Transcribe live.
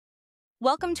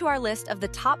Welcome to our list of the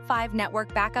top 5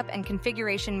 network backup and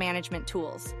configuration management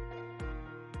tools.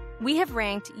 We have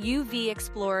ranked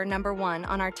UVexplorer number 1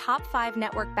 on our top 5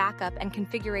 network backup and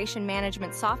configuration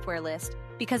management software list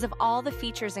because of all the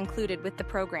features included with the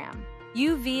program.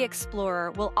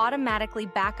 UVexplorer will automatically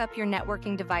back up your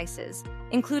networking devices,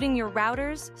 including your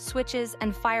routers, switches,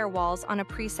 and firewalls on a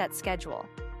preset schedule.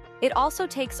 It also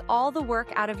takes all the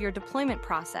work out of your deployment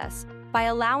process by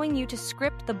allowing you to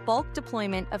script the bulk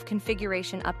deployment of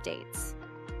configuration updates.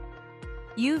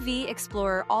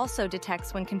 UVexplorer also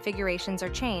detects when configurations are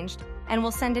changed and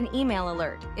will send an email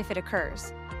alert if it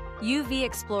occurs.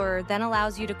 UVexplorer then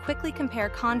allows you to quickly compare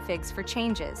configs for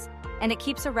changes, and it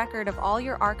keeps a record of all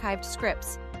your archived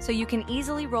scripts so you can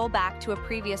easily roll back to a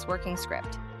previous working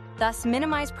script. Thus,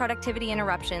 minimize productivity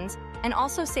interruptions and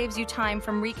also saves you time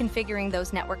from reconfiguring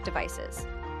those network devices.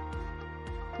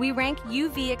 We rank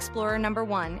UVexplorer number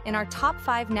 1 in our top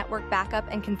 5 network backup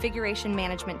and configuration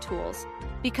management tools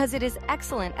because it is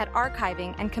excellent at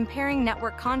archiving and comparing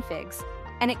network configs,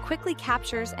 and it quickly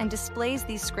captures and displays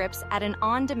these scripts at an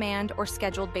on-demand or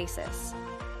scheduled basis.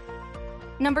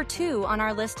 Number 2 on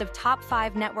our list of top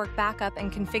 5 network backup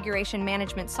and configuration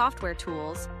management software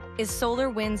tools is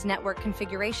SolarWinds Network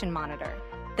Configuration Monitor.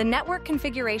 The Network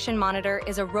Configuration Monitor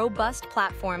is a robust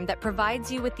platform that provides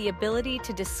you with the ability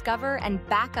to discover and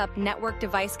back up network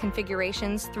device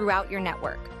configurations throughout your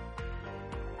network.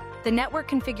 The Network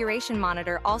Configuration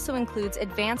Monitor also includes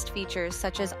advanced features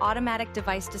such as automatic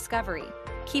device discovery,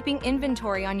 keeping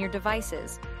inventory on your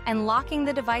devices, and locking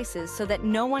the devices so that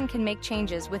no one can make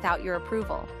changes without your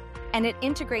approval. And it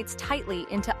integrates tightly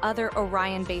into other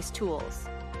Orion-based tools.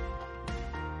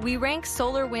 We rank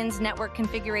SolarWinds Network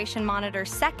Configuration Monitor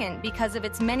second because of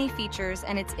its many features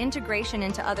and its integration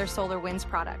into other SolarWinds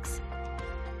products.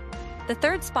 The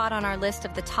third spot on our list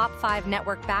of the top 5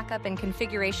 network backup and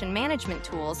configuration management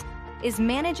tools is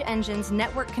ManageEngine's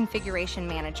Network Configuration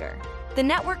Manager. The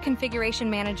Network Configuration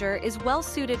Manager is well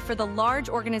suited for the large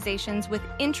organizations with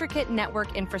intricate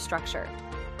network infrastructure.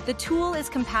 The tool is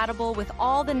compatible with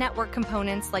all the network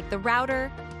components like the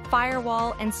router,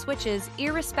 firewall, and switches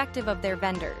irrespective of their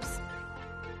vendors.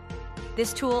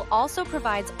 This tool also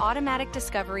provides automatic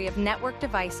discovery of network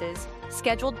devices,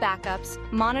 scheduled backups,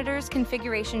 monitors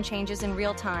configuration changes in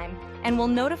real time, and will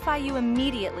notify you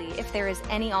immediately if there is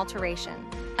any alteration.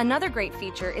 Another great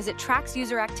feature is it tracks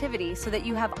user activity so that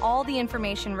you have all the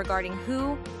information regarding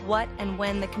who, what, and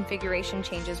when the configuration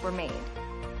changes were made.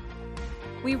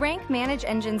 We rank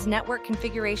ManageEngine's Network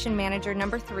Configuration Manager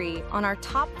number 3 on our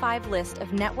top 5 list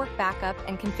of network backup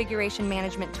and configuration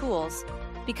management tools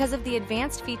because of the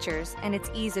advanced features and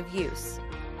its ease of use.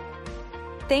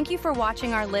 Thank you for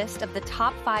watching our list of the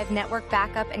top 5 network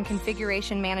backup and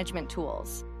configuration management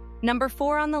tools. Number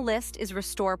 4 on the list is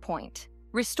RestorePoint.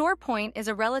 RestorePoint is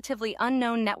a relatively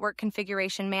unknown network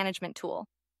configuration management tool,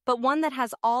 but one that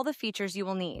has all the features you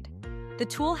will need. The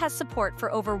tool has support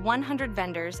for over 100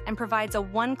 vendors and provides a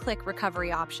one-click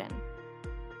recovery option.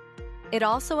 It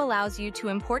also allows you to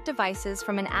import devices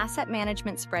from an asset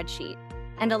management spreadsheet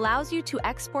and allows you to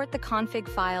export the config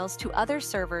files to other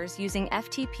servers using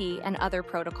FTP and other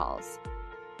protocols.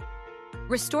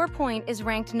 RestorePoint is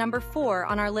ranked number 4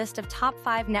 on our list of top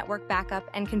 5 network backup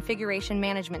and configuration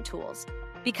management tools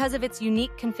because of its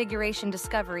unique configuration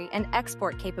discovery and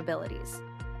export capabilities.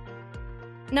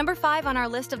 Number 5 on our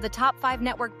list of the top 5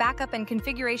 network backup and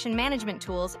configuration management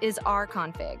tools is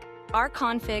rconfig.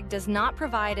 rconfig does not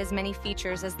provide as many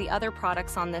features as the other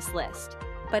products on this list,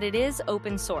 but it is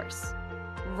open source.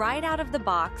 Right out of the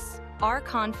box,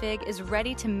 rconfig is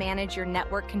ready to manage your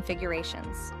network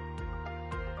configurations.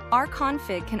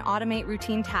 rconfig can automate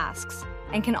routine tasks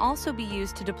and can also be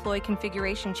used to deploy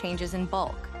configuration changes in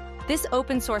bulk. This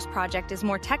open source project is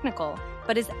more technical,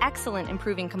 but is excellent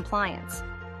improving compliance.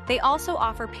 They also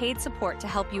offer paid support to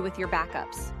help you with your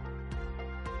backups.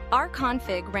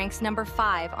 rconfig ranks number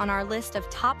 5 on our list of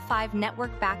top 5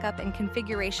 network backup and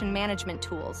configuration management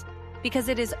tools because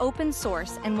it is open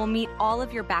source and will meet all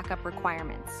of your backup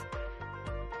requirements.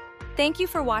 Thank you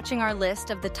for watching our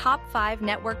list of the top 5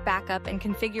 network backup and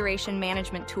configuration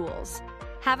management tools.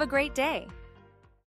 Have a great day.